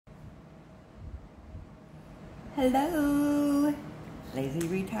Hello, Lazy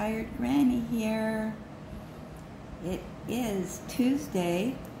Retired Granny here. It is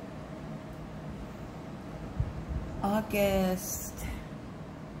Tuesday, August,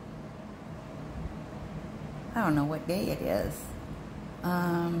 I don't know what day it is.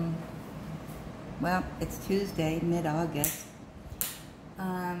 Well, it's Tuesday, mid-August.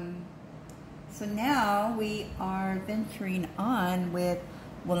 So now we are venturing on with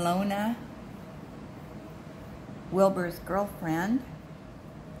Wilona, Wilbur's girlfriend.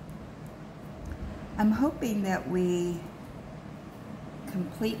 I'm hoping that we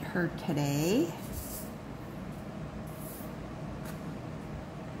complete her today.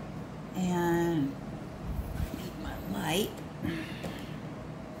 And I need my light.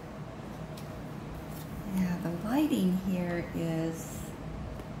 Yeah, the lighting here is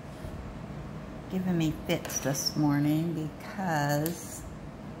giving me fits this morning because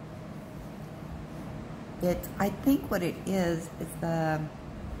I think what it is the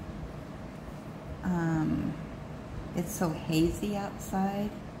it's so hazy outside.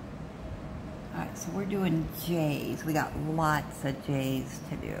 Alright, so we're doing J's. We got lots of J's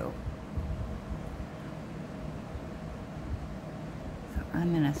to do. So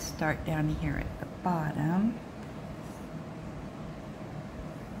I'm gonna start down here at the bottom.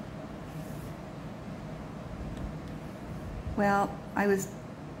 Well,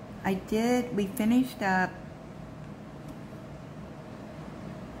 we finished up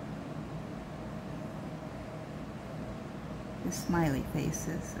the smiley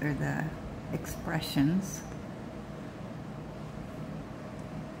faces, or the expressions.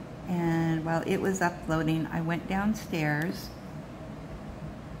 And while it was uploading, I went downstairs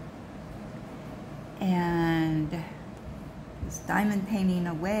and was diamond painting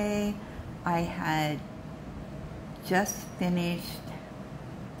away. I had just finished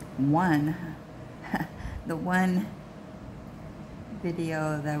the one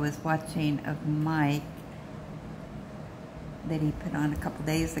video that I was watching of Mike that he put on a couple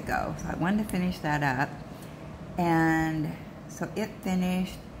days ago. So I wanted to finish that up. And so it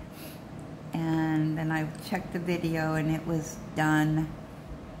finished, and then I checked the video and it was done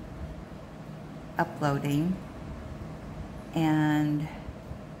uploading. And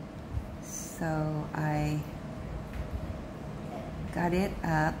so I got it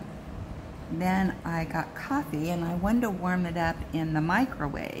up. Then I got coffee and I wanted to warm it up in the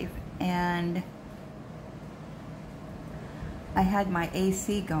microwave, and I had my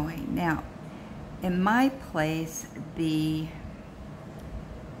AC going. Now, in my place, the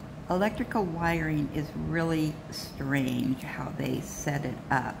electrical wiring is really strange how they set it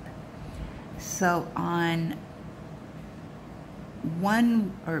up. So on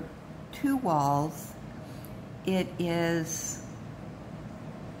one or two walls, it is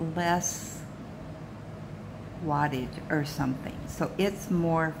less wattage or something. So it's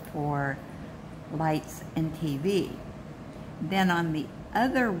more for lights and TV. Then on the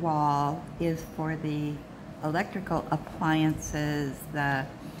other wall is for the electrical appliances. Well,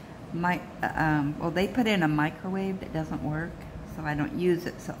 they put in a microwave that doesn't work, so I don't use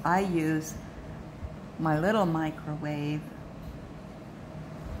it. So I use my little microwave.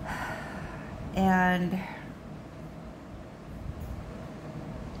 And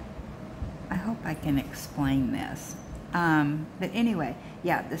I hope I can explain this. But anyway,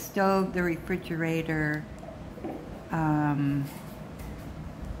 yeah, the stove, the refrigerator,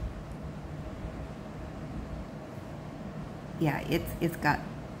 yeah, it's got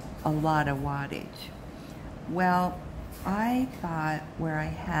a lot of wattage. Well, I thought where I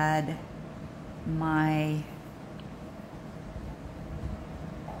had my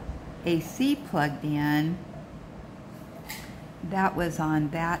AC plugged in, that was on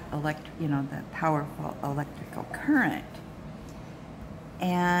that the powerful electrical current.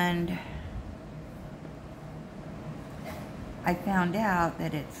 And I found out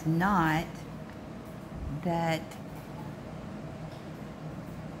that it's not, that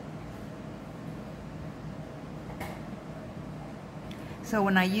so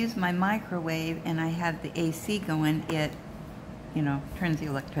when I use my microwave and I have the AC going, it turns the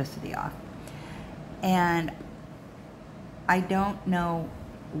electricity off. And I don't know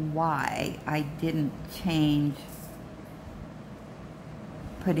why I didn't change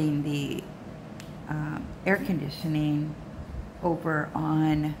putting the air conditioning over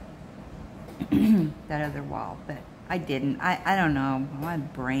on that other wall, but I didn't. I don't know. My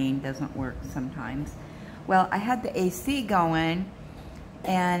brain doesn't work sometimes. Well, I had the AC going,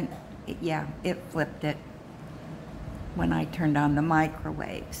 and it flipped it when I turned on the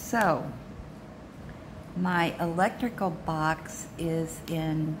microwave. So my electrical box is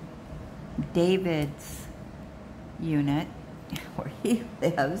in David's unit where he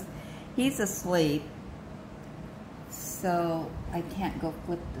lives. He's asleep, so I can't go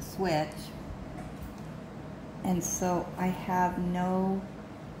flip the switch. And so I have no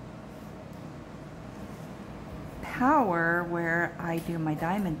power where I do my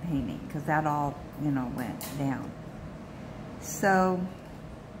diamond painting, because that all, you know, went down. So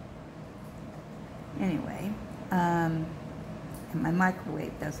anyway, and my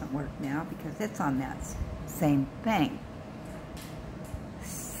microwave doesn't work now because it's on that same thing.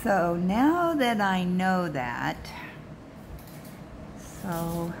 So now that I know that,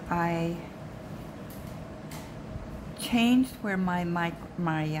 so I changed where my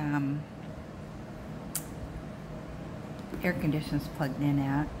air conditioner's plugged in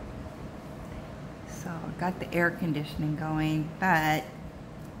at. So I got the air conditioning going, but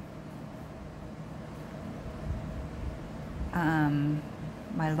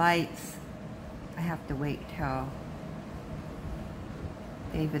my lights, I have to wait till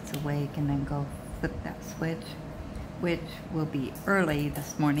David's awake and then go flip that switch, which will be early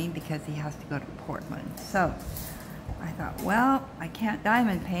this morning because he has to go to Portland. So I thought, well, I can't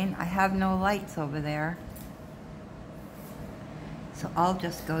diamond paint. I have no lights over there. So I'll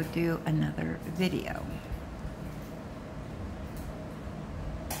just go do another video.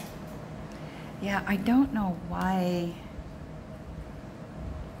 Yeah, I don't know why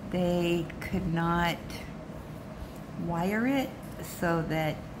they could not wire it so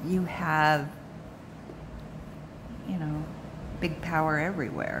that you have, you know, big power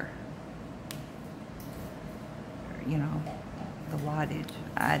everywhere. Or, you know, the wattage.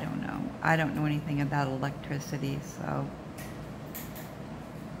 I don't know. I don't know anything about electricity, so.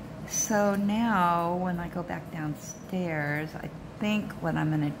 So now, when I go back downstairs, I think what I'm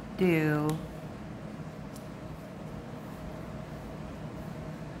going to do,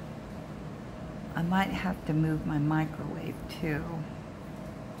 I might have to move my microwave too.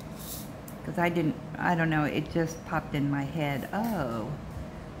 Because I don't know, it just popped in my head, oh,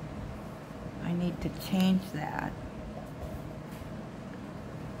 I need to change that.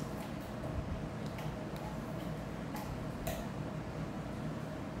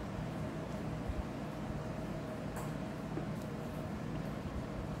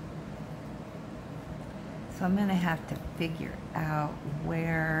 So I'm going to have to figure out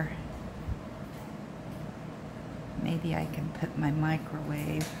where maybe I can put my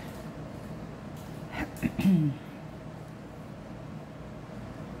microwave.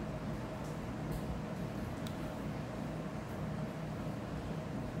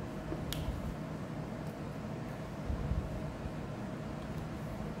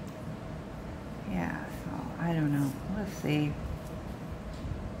 Yeah, so I don't know. Let's see.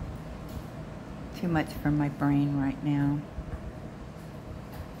 Too much for my brain right now.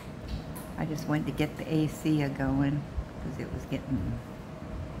 I just went to get the AC going because it was getting,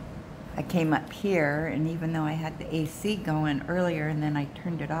 I came up here and even though I had the AC going earlier and then I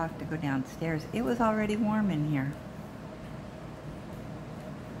turned it off to go downstairs, it was already warm in here.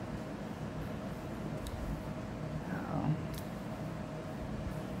 Uh-oh.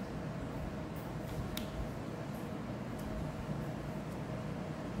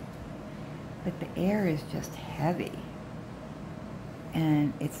 But the air is just heavy.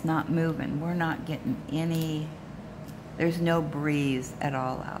 And it's not moving. We're not getting any, there's no breeze at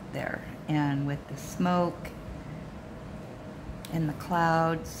all out there. And with the smoke and the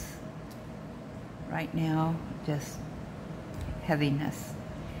clouds right now, just heaviness.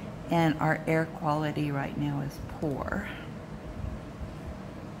 And our air quality right now is poor.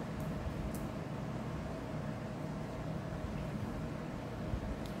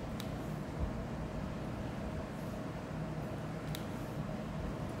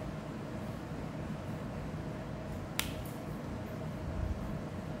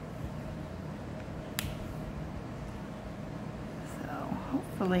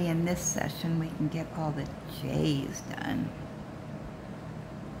 Hopefully in this session we can get all the J's done.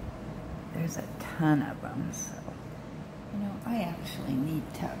 There's a ton of them, so, you know, I actually need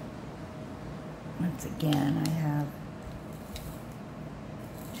to, once again, I have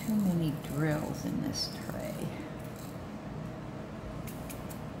too many drills in this tray.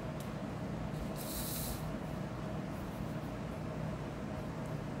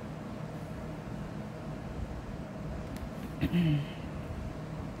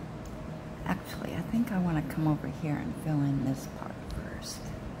 Actually, I think I want to come over here and fill in this part first.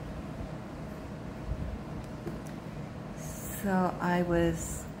 So I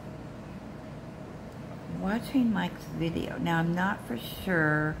was watching Mike's video. Now I'm not for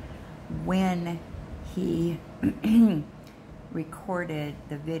sure when he recorded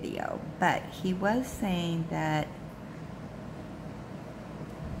the video, but he was saying that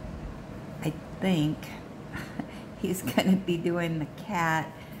think he's going to be doing the cat.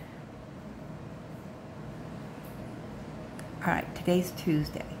 All right, today's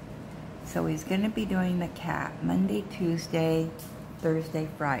Tuesday. So he's going to be doing the cat Monday, Tuesday, Thursday,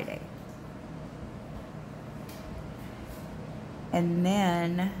 Friday. And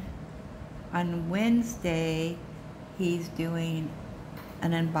then on Wednesday, he's doing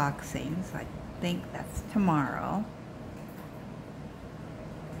an unboxing. So I think that's tomorrow.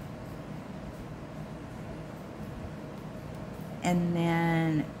 And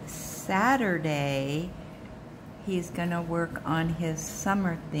then Saturday, he's going to work on his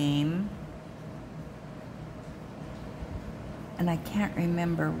summer theme. And I can't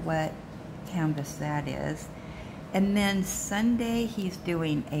remember what canvas that is. And then Sunday, he's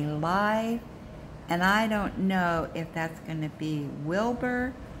doing a live. And I don't know if that's going to be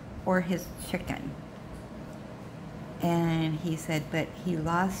Wilbur or his chicken. And he said, but he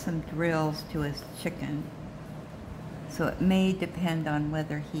lost some drills to his chicken. So it may depend on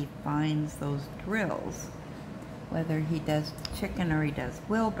whether he finds those drills, whether he does chicken or he does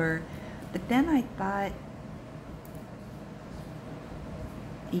Wilbur. But then I thought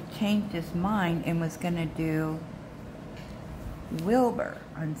he changed his mind and was going to do Wilbur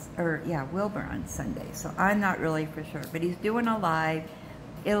on, Wilbur on Sunday. So I'm not really for sure, but he's doing a live.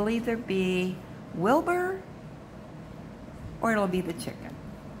 It'll either be Wilbur or it'll be the chicken.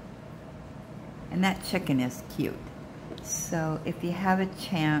 And that chicken is cute. So if you have a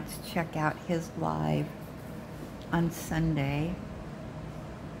chance, check out his live on Sunday.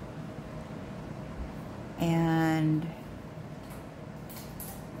 And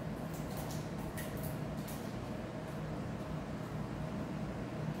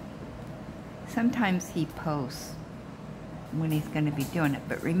sometimes he posts when he's going to be doing it.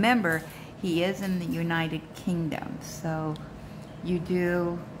 But remember, he is in the United Kingdom. So you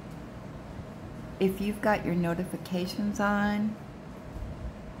do... If you've got your notifications on,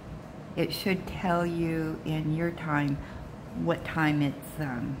 it should tell you in your time what time it's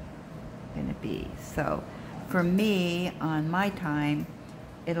going to be. So for me, on my time,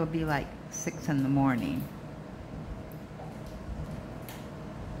 it'll be like 6 in the morning.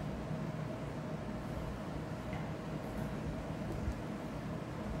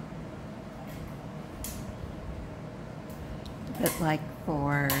 But like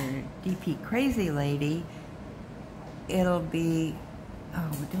for DP Crazy Lady, it'll be,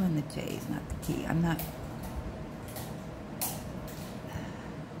 oh, we're doing the J's, not the T. I'm not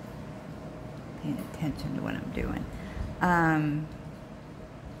paying attention to what I'm doing.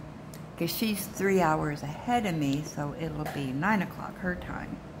 Because she's 3 hours ahead of me, so it'll be 9 o'clock her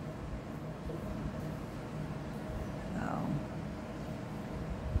time.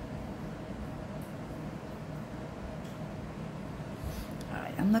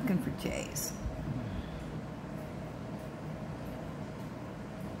 I'm looking for J's.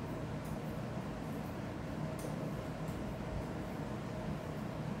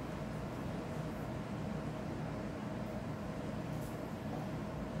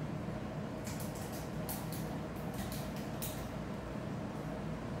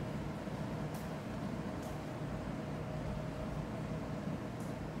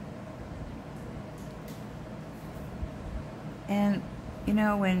 And you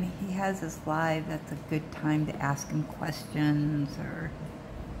know, when he has his live, that's a good time to ask him questions or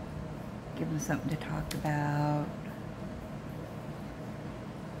give him something to talk about.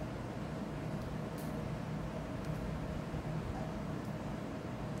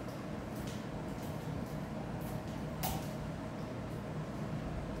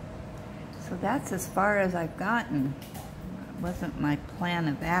 So that's as far as I've gotten. It wasn't my plan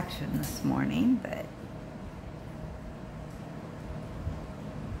of action this morning, but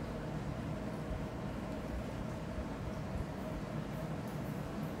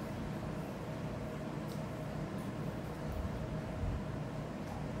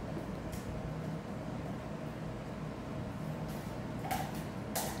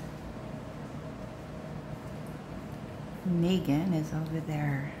Megan is over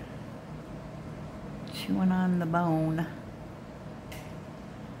there chewing on the bone.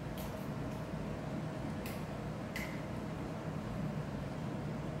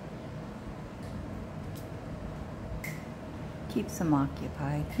 Keeps him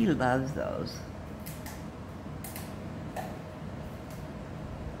occupied. He loves those.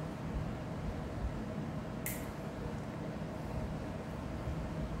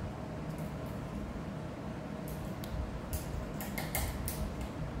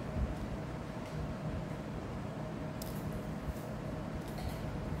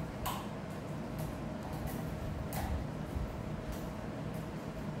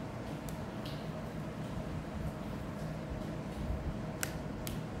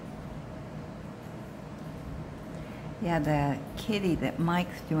 Yeah, the kitty that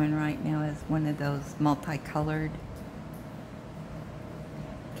Mike's doing right now is one of those multicolored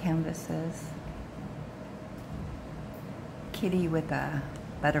canvases. Kitty with a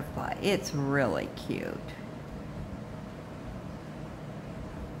butterfly. It's really cute.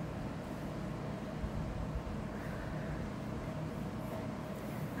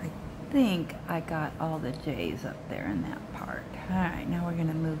 I think I got all the J's up there in that part. All right, now we're going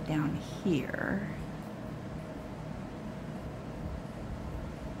to move down here.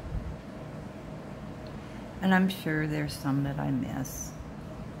 And I'm sure there's some that I miss.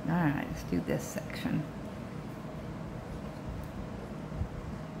 All right, let's do this section.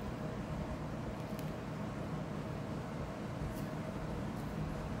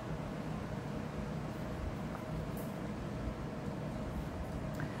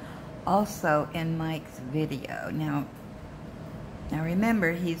 Also in Mike's video, now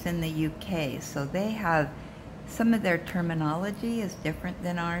remember he's in the UK, so they have, some of their terminology is different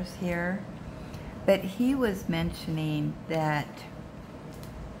than ours here. But he was mentioning that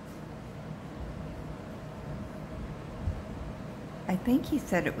I think he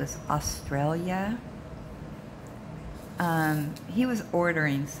said it was Australia. He was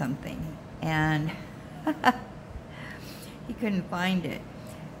ordering something and he couldn't find it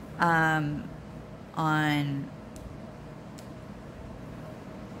on,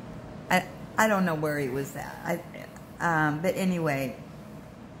 I don't know where he was at. But anyway,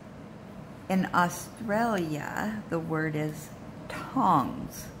 in Australia, the word is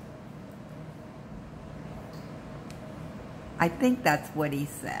tongs. I think that's what he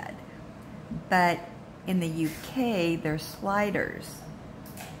said. But in the UK, they're sliders.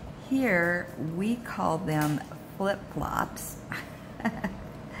 Here, we call them flip-flops.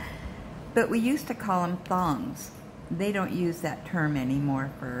 But we used to call them thongs. They don't use that term anymore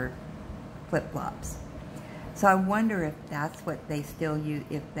for flip-flops. So I wonder if that's what they still use,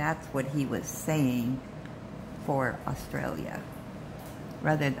 if that's what he was saying for Australia.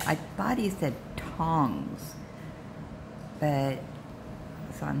 Rather, I thought he said tongs, but,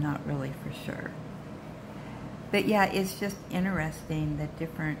 so I'm not really for sure. But yeah, it's just interesting the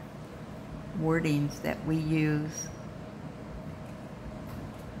different wordings that we use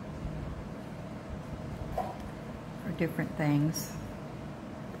for different things.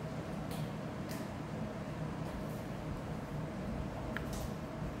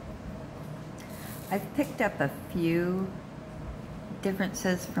 I've picked up a few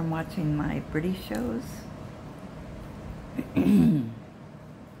differences from watching my British shows. And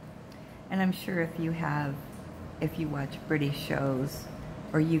I'm sure if you watch British shows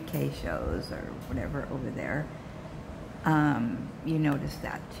or UK shows or whatever over there, you notice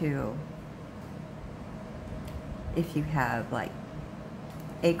that too. If you have like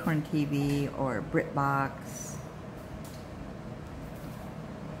Acorn TV or BritBox.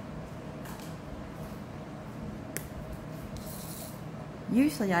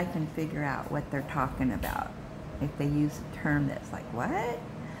 Usually I can figure out what they're talking about. If they use a term that's like, what?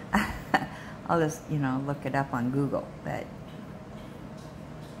 I'll just, look it up on Google. But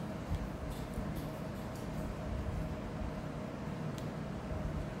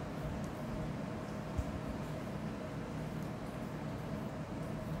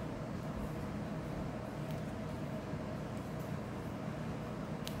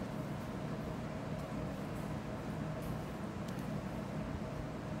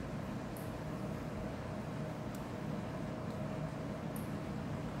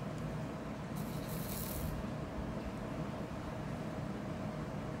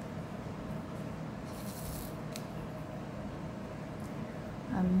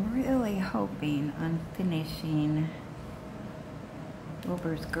I'm really hoping on finishing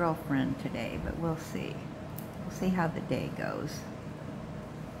Wilbur's girlfriend today, but we'll see. We'll see how the day goes.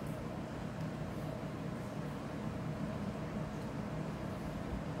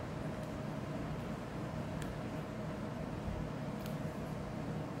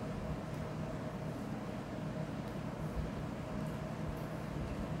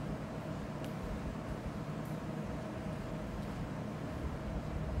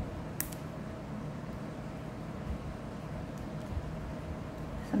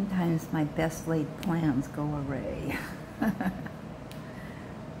 Sometimes my best laid plans go awry.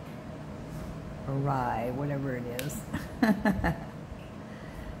 Awry, whatever it is.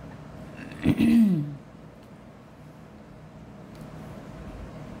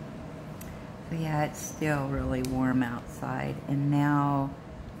 So yeah, it's still really warm outside, and now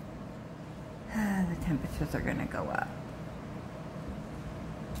the temperatures are going to go up.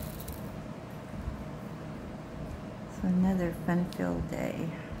 So another fun-filled day.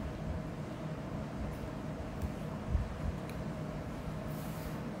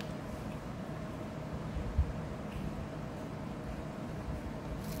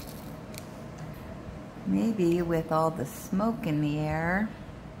 Maybe with all the smoke in the air,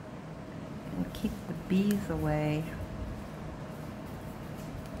 it'll keep the bees away.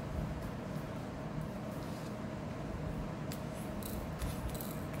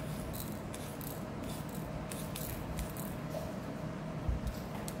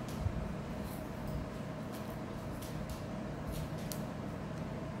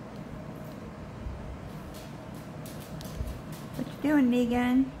 What you doing,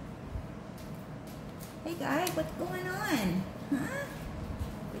 Negan? Hey guys, what's going on? Huh?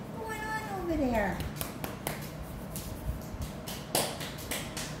 What's going on over there?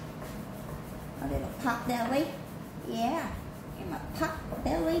 A little pot belly? Yeah, I'm a pot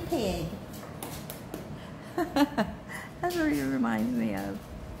belly pig. That's what he reminds me of.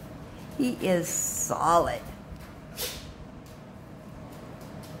 He is solid.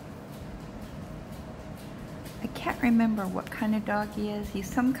 I can't remember what kind of dog he is. He's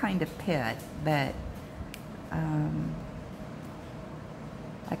some kind of pit, but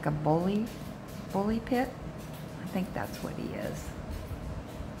like a bully pit. I think that's what he is.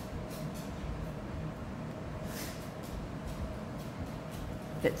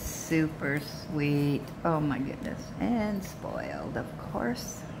 It's super sweet. Oh my goodness. And spoiled, of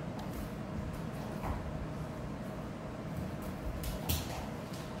course.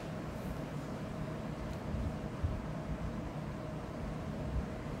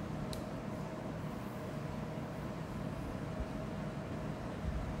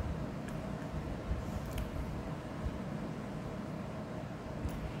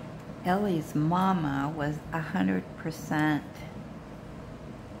 Ellie's mama was 100%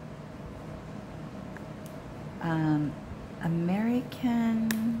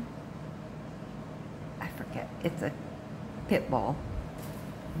 American, I forget, it's a pit bull,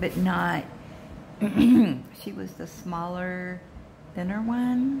 but not, she was the smaller, thinner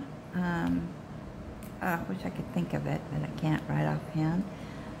one. I wish I could think of it, but I can't right offhand.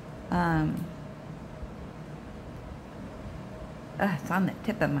 It's on the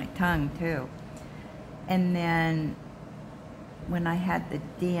tip of my tongue too. And then when I had the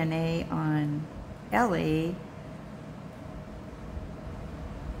DNA on Ellie,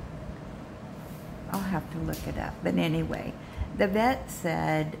 I'll have to look it up. But anyway, the vet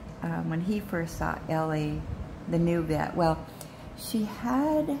said when he first saw Ellie, the new vet, well, she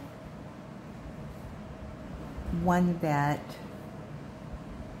had one vet.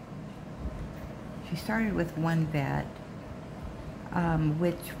 She started with one vet,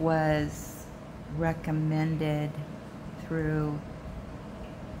 which was recommended through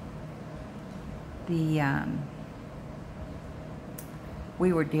the,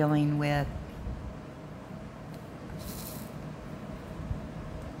 we were dealing with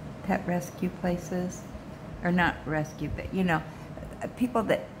pet rescue places, or not rescue, but you know, people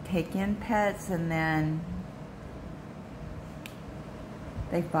that take in pets and then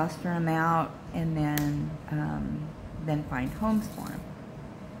they foster them out and then find homes for them.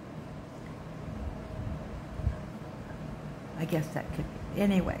 I guess that could be.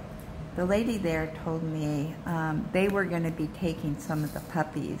 Anyway, the lady there told me they were going to be taking some of the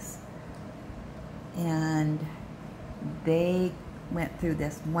puppies, and they went through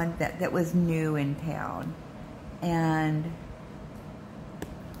this one vet that was new in town, and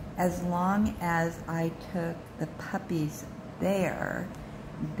as long as I took the puppies there,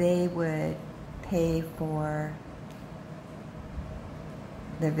 they would pay for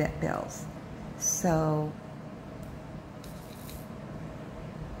the vet bills. So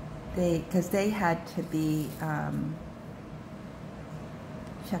because they had to be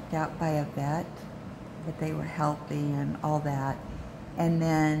checked out by a vet, that they were healthy and all that, and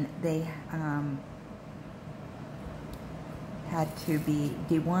then they had to be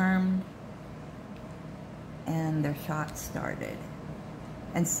dewormed and their shots started.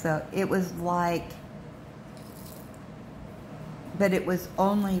 And so it was like, but it was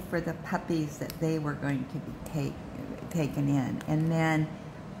only for the puppies that they were going to be taken in. And then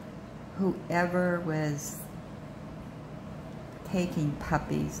whoever was taking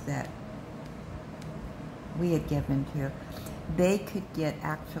puppies that we had given to, they could get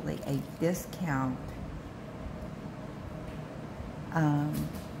actually a discount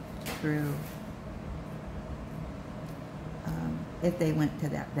through if they went to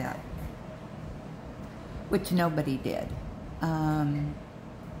that vet, which nobody did,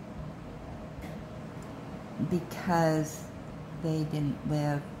 because they didn't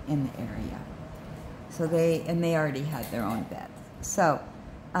live in the area. So they already had their own vets. So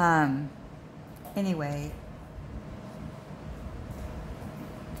anyway,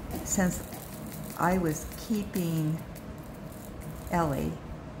 since I was keeping Ellie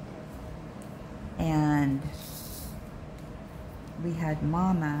and we had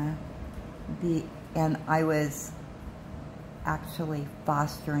Mama, and I was actually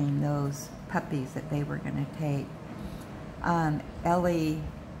fostering those puppies that they were going to take. Ellie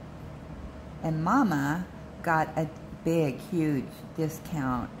and Mama got a big, huge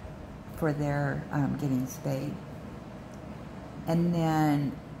discount for their getting spayed. And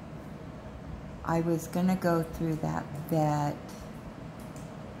then I was going to go through that vet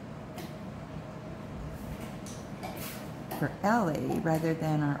for Ellie rather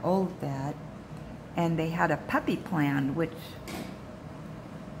than our old vet, and they had a puppy plan, which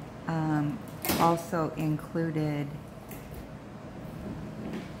also included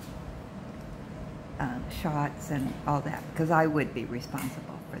shots and all that, because I would be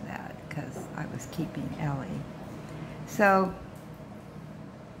responsible for that because I was keeping Ellie. So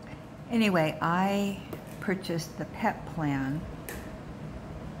anyway, I purchased the pet plan,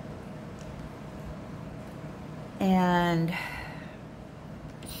 and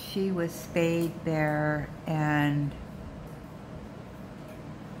she was spayed there, and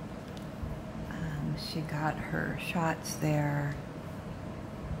she got her shots there.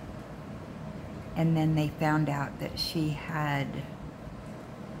 And then they found out that she had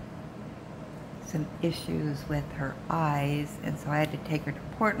some issues with her eyes, and so I had to take her to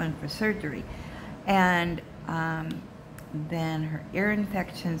Portland for surgery. And then her ear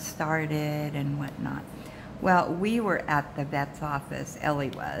infection started and whatnot. Well, we were at the vet's office, Ellie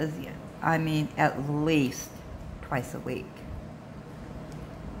was, I mean, at least twice a week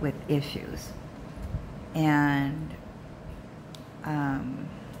with issues. And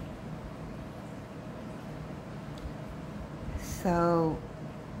so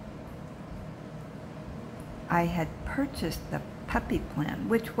I had purchased the puppy plan,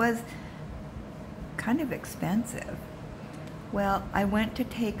 which was kind of expensive. Well, I went to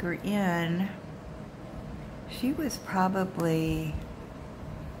take her in. She was probably,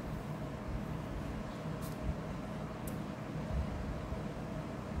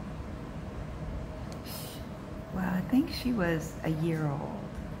 well, I think she was a year old.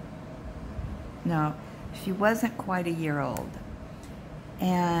 No, she wasn't quite a year old.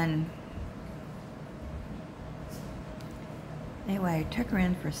 And anyway, I took her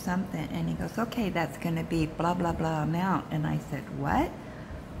in for something, and he goes, okay, that's going to be blah, blah, blah amount. And I said, what?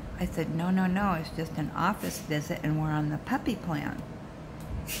 I said, no, no, no, it's just an office visit, and we're on the puppy plan.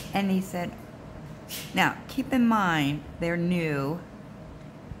 And he said, now, keep in mind, they're new,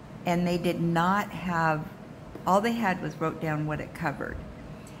 and they did not have, all they had was wrote down what it covered.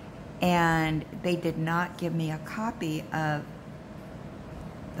 And they did not give me a copy of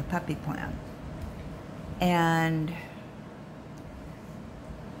the puppy plan. And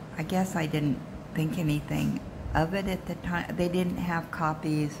I guess I didn't think anything of it at the time. They didn't have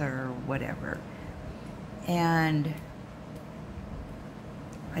copies or whatever. And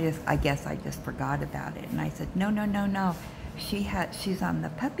I guess I just forgot about it. And I said, no, no, no, no. She's on the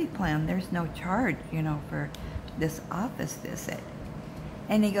puppy plan. There's no charge, you know, for this office visit.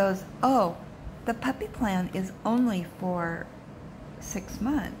 And he goes, oh, the puppy plan is only for 6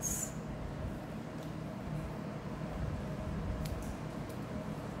 months.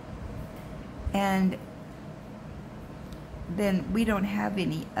 And then we don't have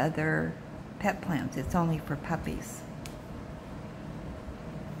any other pet plans. It's only for puppies.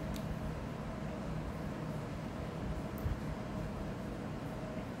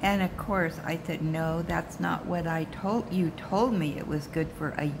 And of course, I said, no, that's not what I told you. Told me it was good for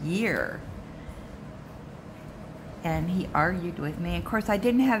a year. And he argued with me. Of course, I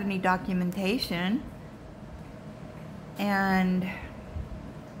didn't have any documentation. And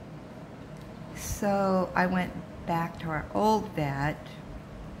so I went back to our old vet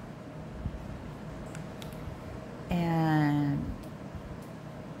and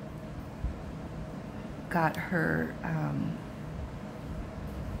got her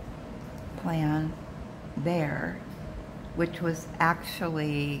plan there, which was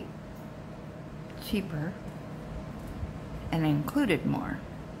actually cheaper and included more.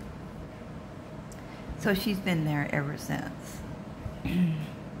 So she's been there ever since.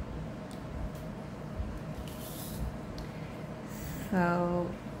 So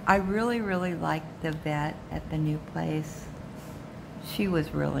I really, really liked the vet at the new place. She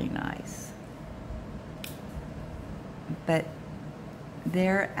was really nice. But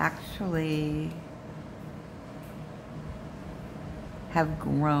they're actually have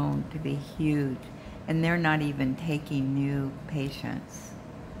grown to be huge, and they're not even taking new patients,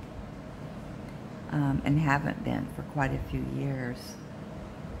 and haven't been for quite a few years.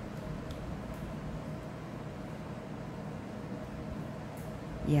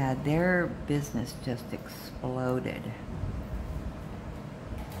 Yeah, their business just exploded.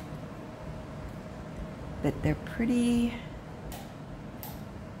 But they're pretty,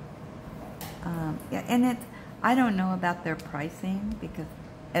 yeah, and it's, I don't know about their pricing because,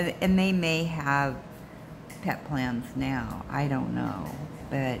 and they may have pet plans now, I don't know,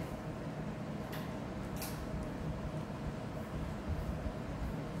 but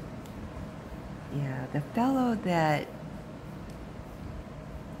yeah, the fellow that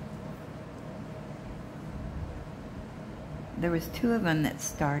there was two of them that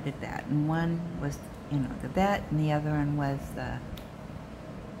started that, and one was, you know, the vet, and the other one was the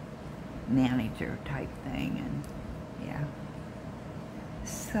manager type thing, and yeah.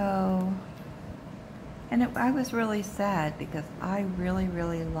 So, and I was really sad because I really,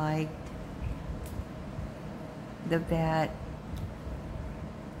 really liked the vet,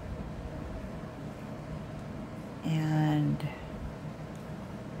 and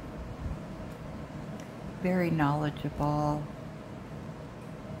very knowledgeable,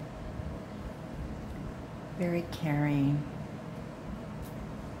 very caring.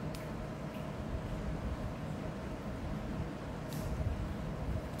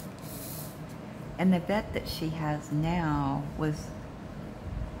 And the vet that she has now was,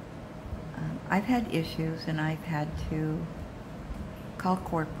 I've had issues and I've had to call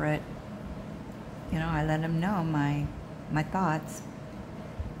corporate. You know, I let them know my thoughts,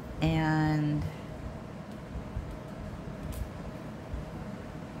 and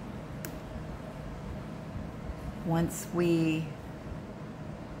once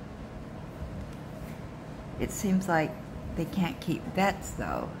it seems like they can't keep vets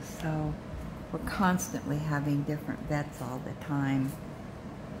though, so we're constantly having different vets all the time,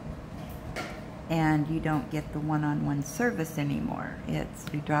 and you don't get the one-on-one service anymore. It's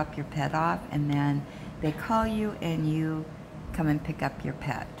you drop your pet off and then they call you and you come and pick up your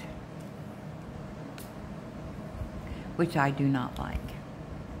pet, which I do not like,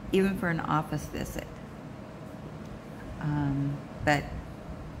 even for an office visit. But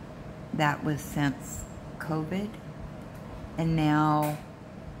that was since COVID, and now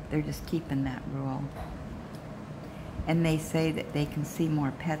they're just keeping that rule. And they say that they can see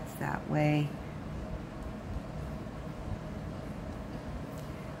more pets that way,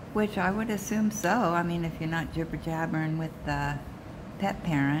 which I would assume so. I mean, if you're not jibber-jabbering with the pet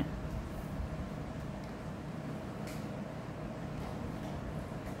parent.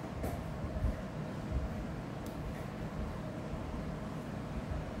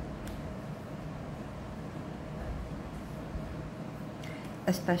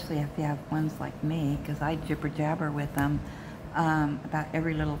 Especially if you have ones like me, because I jibber-jabber with them about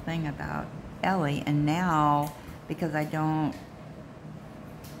every little thing about Ellie. And now, because I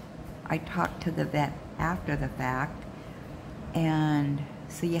talk to the vet after the fact, and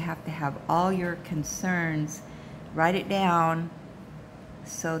so you have to have all your concerns, write it down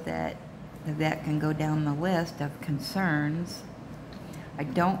so that the vet can go down the list of concerns. I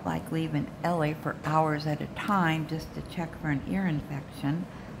don't like leaving Ellie for hours at a time just to check for an ear infection.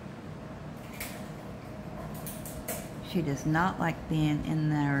 She does not like being in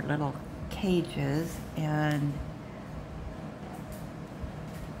their little cages, and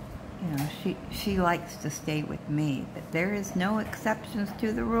you know, she likes to stay with me, but there is no exceptions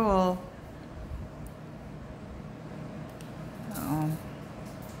to the rule. So,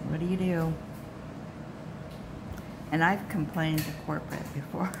 what do you do? And I've complained to corporate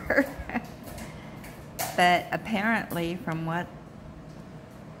before. But apparently, from what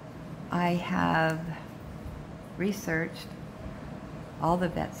I have researched, all the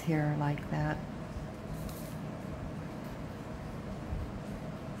vets here are like that.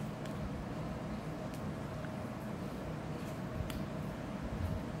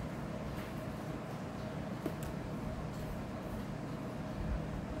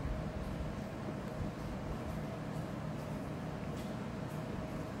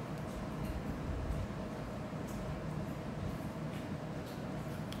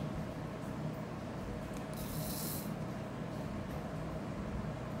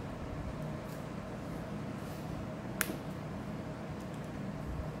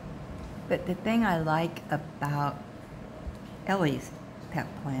 But the thing I like about Ellie's pet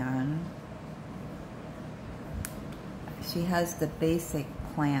plan, she has the basic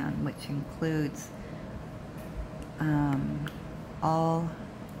plan, which includes all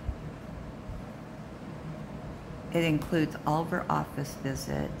of her office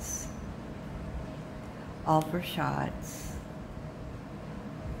visits, all of her shots,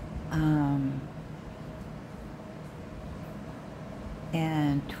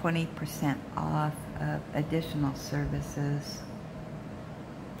 and 20% off of additional services.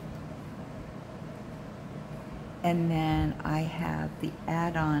 And then I have the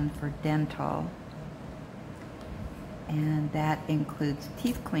add-on for dental, and that includes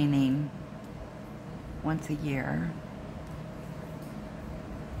teeth cleaning once a year.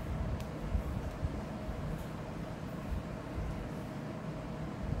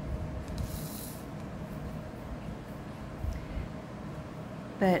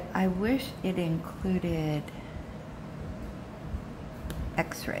 But I wish it included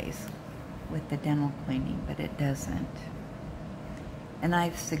x-rays with the dental cleaning, but it doesn't. And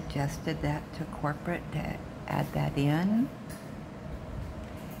I've suggested that to corporate to add that in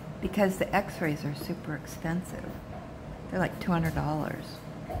because the x-rays are super expensive. They're like $200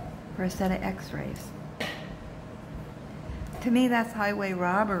 for a set of x-rays. To me, that's highway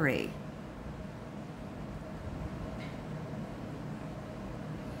robbery.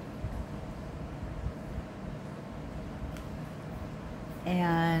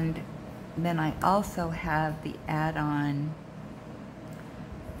 And then I also have the add-on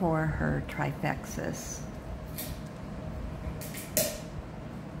for her trifexis.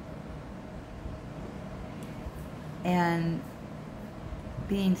 And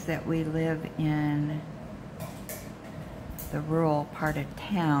being that we live in the rural part of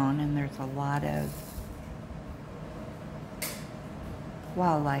town and there's a lot of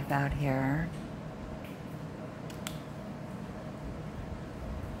wildlife out here,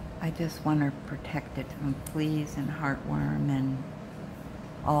 I just want to protect it from fleas and heartworm and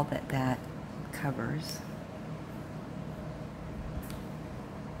all that that covers.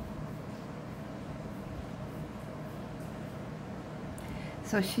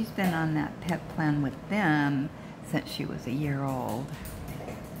 So she's been on that pet plan with them since she was a year old.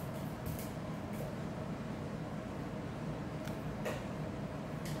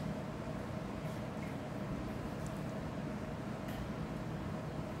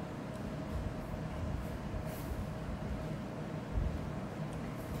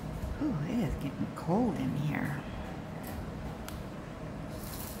 Ooh, it is getting cold in here.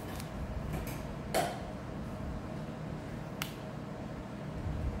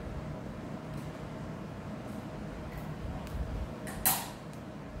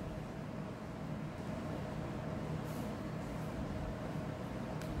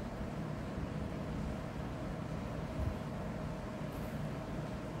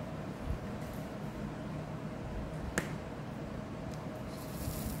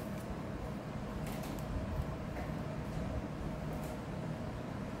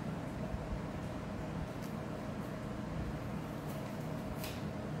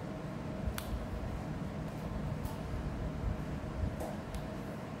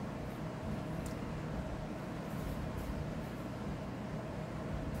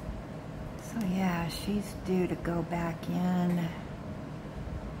 So yeah, she's due to go back in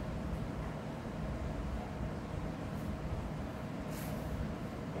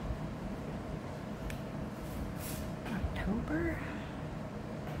October,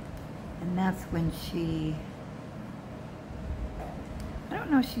 and that's when I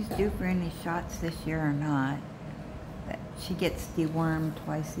don't know if she's due for any shots this year or not, but she gets dewormed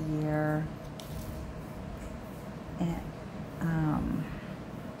twice a year, and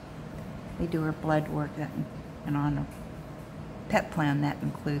they do her blood work, and on a pet plan that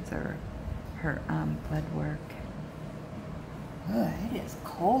includes her blood work. Ugh, it is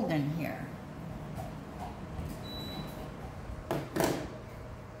cold in here.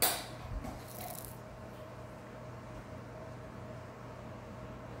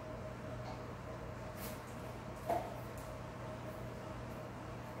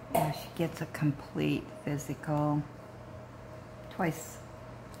 Yeah, she gets a complete physical twice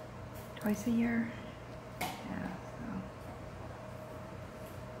a year. Yeah,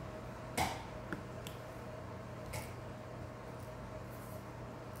 so.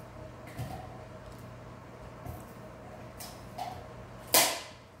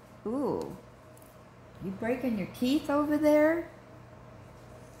 Ooh, you breaking your teeth over there?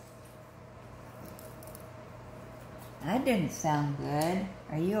 That didn't sound good.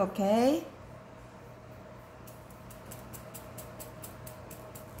 Are you okay?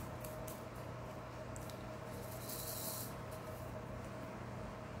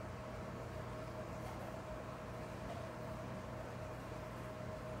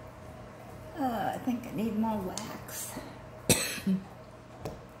 I think I need more wax. Take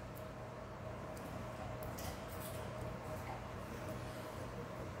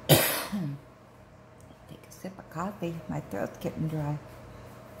a sip of coffee. My throat's getting dry.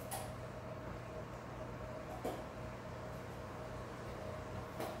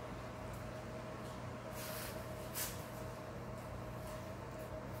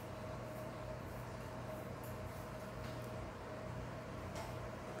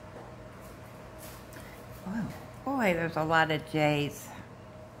 Boy, there's a lot of J's.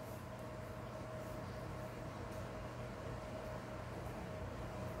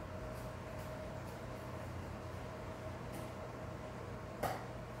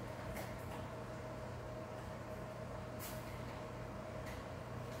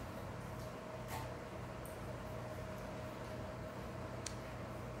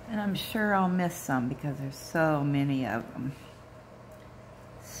 And I'm sure I'll miss some because there's so many of them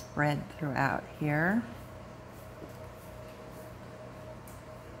spread throughout here.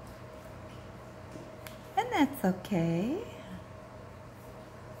 And that's okay.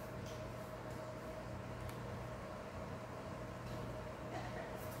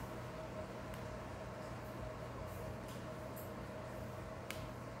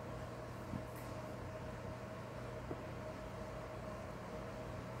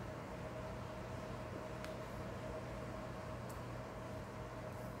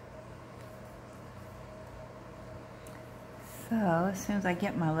 So as soon as I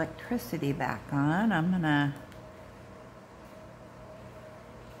get my electricity back on, I'm gonna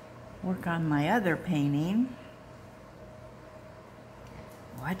work on my other painting,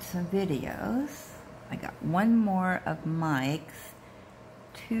 watch some videos. I got one more of Mike's,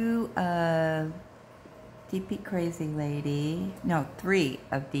 two of DP Crazy Lady, no, three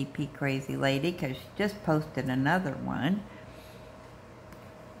of DP Crazy Lady, because she just posted another one.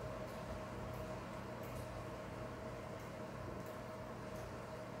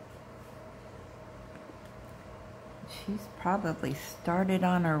 She's probably started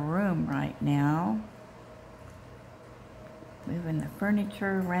on her room right now, moving the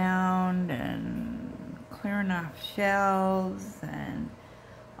furniture around and clearing off shelves and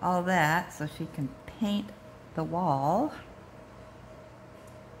all that so she can paint the wall.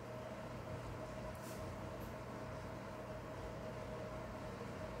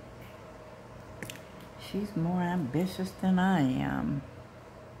 She's more ambitious than I am.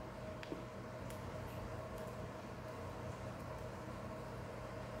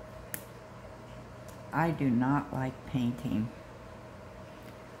 I do not like painting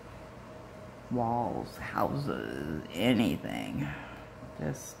walls, houses, anything.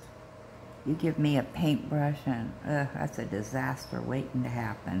 Just, you give me a paintbrush and that's a disaster waiting to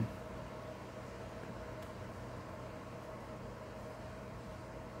happen.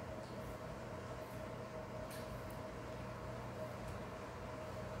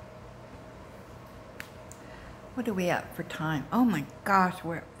 What are we at for time? Oh my gosh,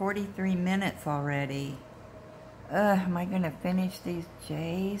 we're at 43 minutes already. Am I gonna finish these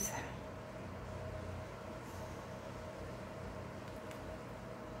J's?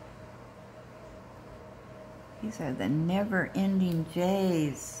 These are the never-ending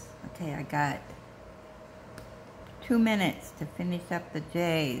J's. Okay, I got 2 minutes to finish up the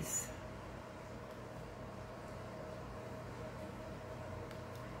J's.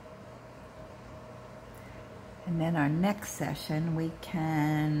 And then our next session, we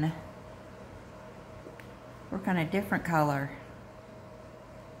can work on a different color.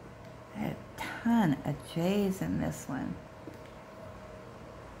 I had a ton of J's in this one.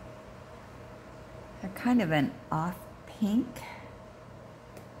 They're kind of an off pink.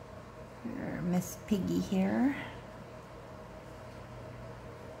 Miss Piggy here.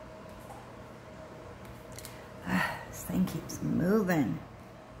 This thing keeps moving.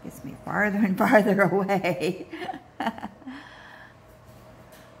 Gets me farther and farther away.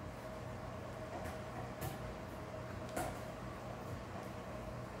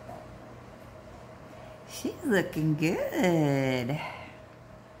 She's looking good.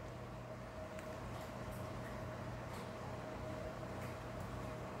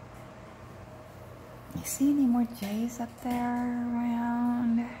 You see any more J's up there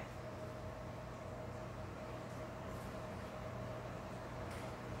around?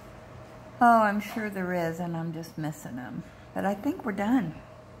 Oh, I'm sure there is, and I'm just missing them. But I think we're done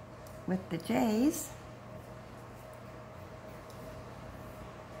with the J's.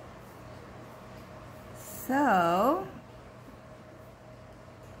 So,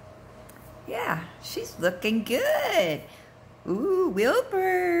 yeah, she's looking good. Ooh,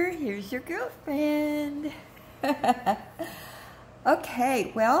 Wilbur, here's your girlfriend.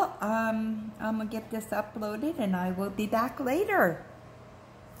 Okay, well, I'm gonna get this uploaded and I will be back later.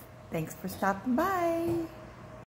 Thanks for stopping by.